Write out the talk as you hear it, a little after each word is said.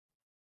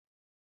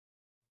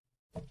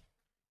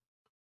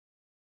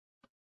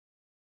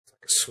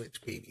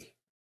switch, baby.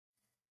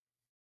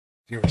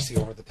 You ever see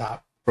Over the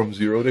Top? From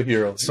Zero to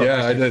Hero. So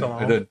yeah, I did.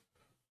 I did.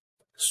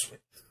 Switch.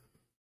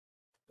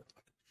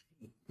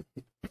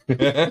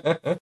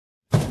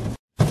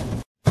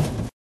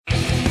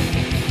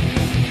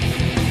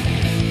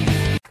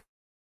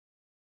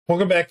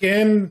 Welcome back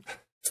in.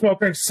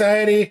 Smoker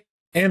Society.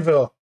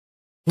 Anvil.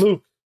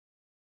 Luke.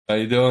 How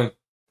you doing?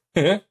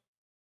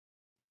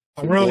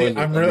 I'm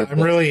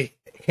really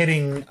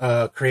hitting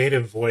a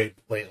creative void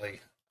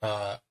lately.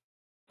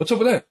 What's up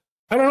with that?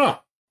 I don't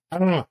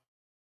know.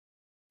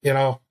 You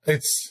know,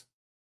 it's...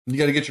 You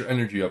got to get your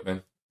energy up,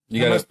 man. You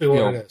that got must be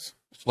what it is.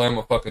 Slam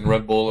a fucking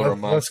Red Bull or a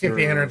Monster. Let's get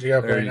the energy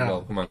up right now.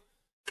 Go. Come on.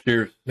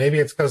 Cheers. Maybe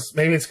it's because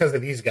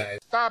of these guys.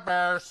 The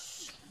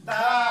Bears.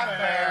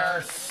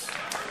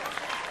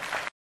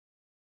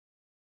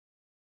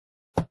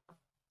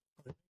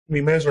 Be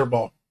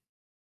miserable.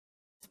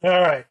 All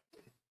right.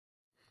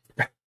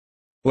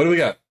 What do we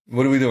got?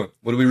 What are we doing?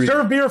 What are we reading?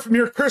 Serve beer from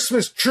your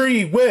Christmas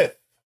tree with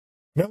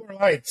Miller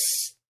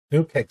Lite's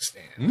new keg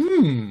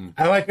stand.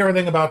 I like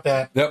everything about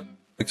that. Yep,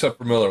 except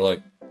for Miller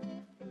Lite.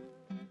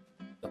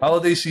 The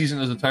holiday season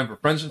is a time for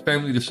friends and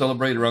family to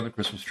celebrate around the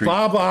Christmas tree.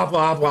 Blah, blah,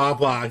 blah, blah,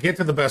 blah. Get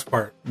to the best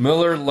part.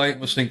 Miller Lite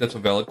must think that's a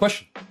valid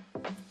question,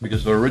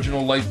 because the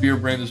original light beer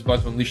brand is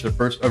about to unleash their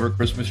first ever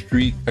Christmas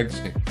tree keg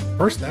stand.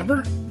 First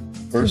ever?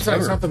 First Seems like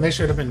ever. something they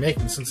should have been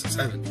making since the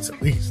 70s,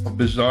 at least. A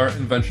bizarre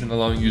invention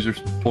allowing users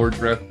to pour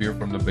draft beer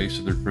from the base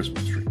of their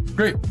Christmas tree.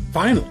 Great.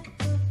 Finally.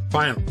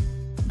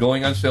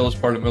 Going on sale as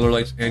part of Miller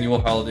Lite's annual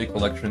holiday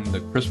collection,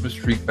 the Christmas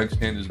tree keg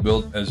stand is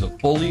built as a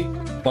fully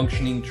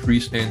functioning tree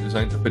stand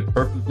designed to fit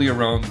perfectly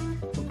around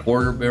the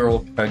quarter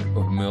barrel keg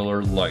of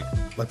Miller Lite.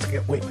 Let's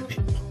get pause.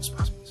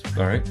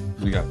 All right,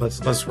 what we got?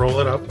 Let's roll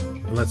it up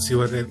and let's see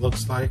what it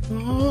looks like.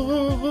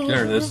 Oh,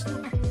 There it is.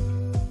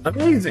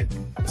 amazing.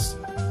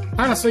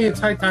 Honestly, it's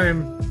high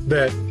time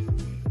that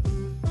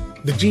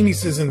the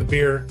geniuses in the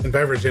beer and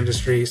beverage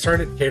industry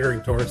started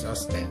catering towards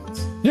us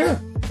fans. Yeah,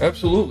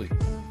 absolutely.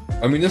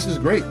 I mean, this is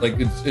great. Like,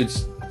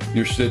 it's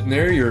you're sitting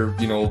there, you're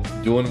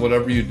doing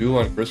whatever you do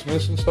on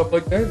Christmas and stuff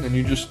like that, and then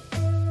you're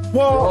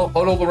all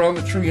huddled around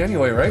the tree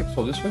anyway, right?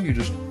 So this way you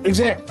just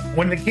exactly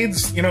when the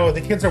kids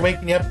are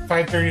waking you up at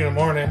 5:30 in the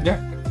morning,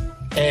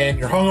 and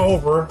you're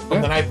hungover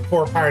from the night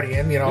before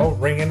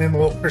partying, ringing in a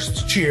little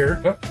Christmas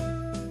cheer. Yeah.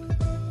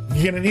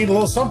 You're gonna need a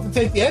little something to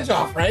take the edge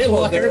off, right?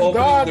 Well, they're there's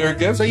God. their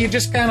gift. So you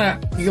just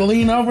you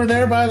lean over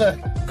there by the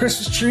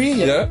Christmas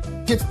tree, and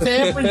get the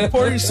tamper, you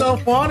pour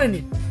yourself one,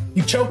 and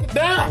you choke it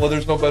down. Well,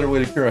 there's no better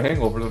way to cure a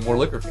hangover than more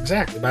liquor.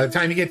 Exactly. By the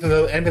time you get to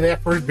the end of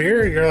that first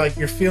beer,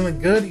 you're feeling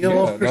good. You get a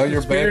little Christmas now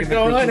you're beer back in the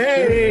going. Christmas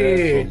Hey,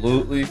 spirit.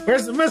 Absolutely.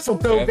 Where's the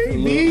mistletoe,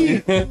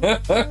 baby?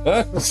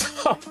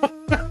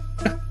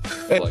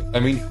 I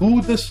mean,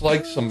 who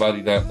dislikes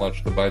somebody that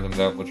much to buy them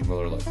that much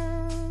Miller Lite?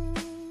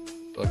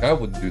 Like, I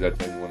wouldn't do that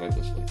to anyone I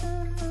dislike.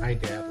 My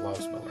dad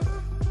loves Miller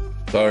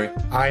Lite. Sorry.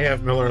 I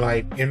have Miller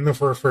Lite in the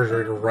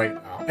refrigerator right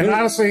now. And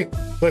honestly,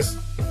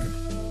 listen,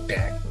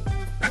 Dad,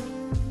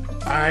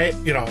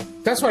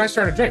 that's what I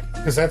started drinking,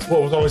 because that's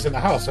what was always in the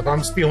house. If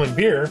I'm stealing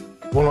beer,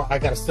 well, I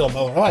got to steal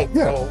Miller Lite.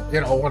 Yeah.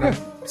 So, when I'm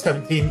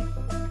 17,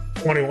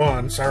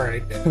 21,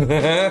 sorry, Dad.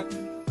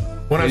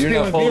 When I'm you're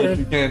stealing not Polish, beer,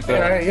 you can't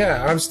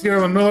tell. I'm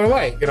stealing Miller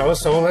Lite,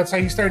 so that's how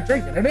you start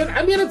drinking. And then,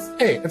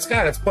 it's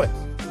got its place.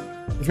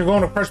 If you're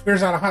going to crush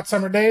beers on a hot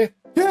summer day,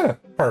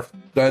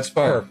 perfect. That's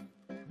fine. Perfect.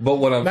 But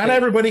what I'm Not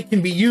everybody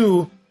can be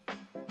you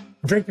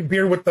drinking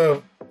beer with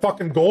the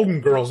fucking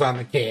Golden Girls on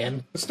the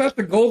can. It's not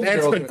the Golden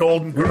That's Girls. the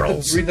Golden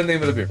Girls. Read the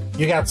name of the beer.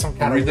 You got some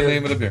kind Read of the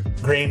name of the beer.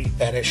 grainy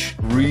fetish.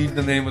 Read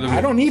the name of the beer.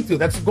 I don't need to.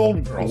 That's the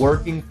Golden Girls.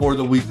 Working for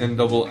the Weekend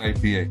Double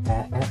IPA.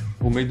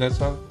 Who made that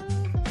song?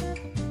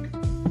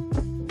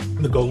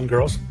 The Golden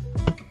Girls.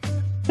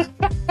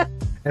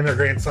 And their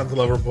grandson's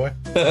Loverboy.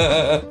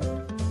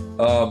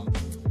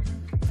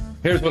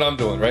 Here's what I'm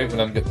doing, right? When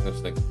I'm getting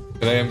this thing.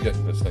 And I am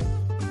getting this thing.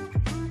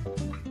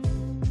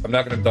 I'm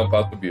not going to dump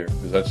out the beer,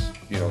 because that's,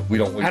 we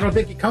don't waste. I don't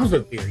think it comes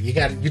with beer. You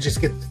just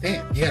get the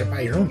stand. You got to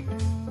buy your own beer.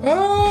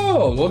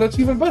 Oh, well, that's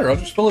even better. I'll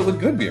just fill it with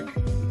good beer.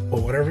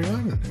 Well, whatever you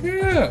want.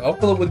 Yeah, I'll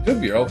fill it with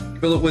good beer. I'll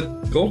fill it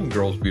with Golden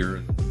Girls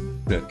beer.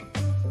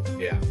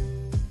 Yeah.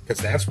 Because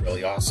that's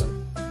really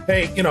awesome.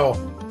 Hey,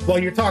 while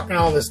you're talking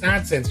all this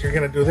nonsense, you're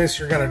going to do this,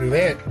 you're going to do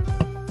that.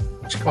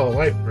 What you call a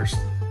wife first?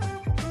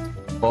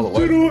 All the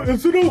way.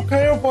 Is it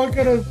okay if I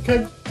get a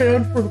keg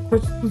stand for the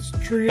Christmas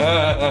tree?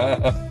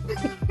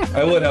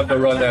 I would have to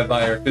run that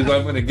by her, because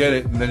I'm going to get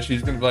it, and then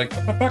she's going to be like,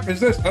 what the fuck is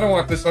this? I don't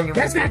want this under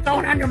my That's not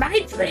going under my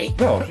tree.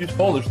 No, she's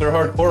Polish. They're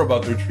hardcore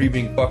about their tree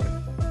being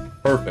fucking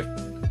perfect.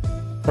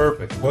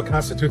 Perfect. What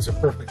constitutes a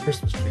perfect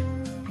Christmas tree?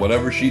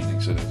 Whatever she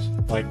thinks it is.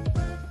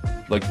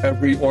 Like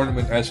every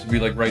ornament has to be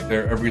right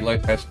there. Every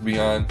light has to be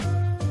on.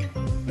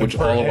 Which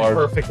all of our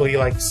perfectly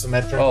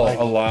symmetric.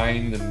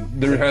 Aligned,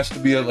 and there has to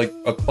be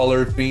a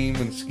color theme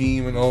and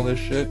scheme and all this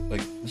shit.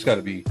 It's got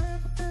to be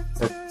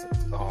perfect.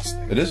 It's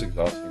exhausting. It is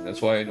exhausting.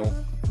 That's why I don't.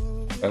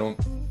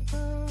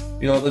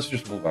 Let's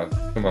just move on.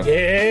 Come on.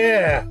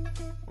 Yeah.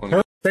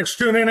 Thanks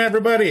for tuning in,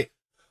 everybody.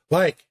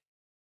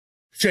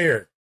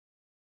 Share,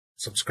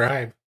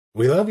 subscribe.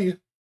 We love you.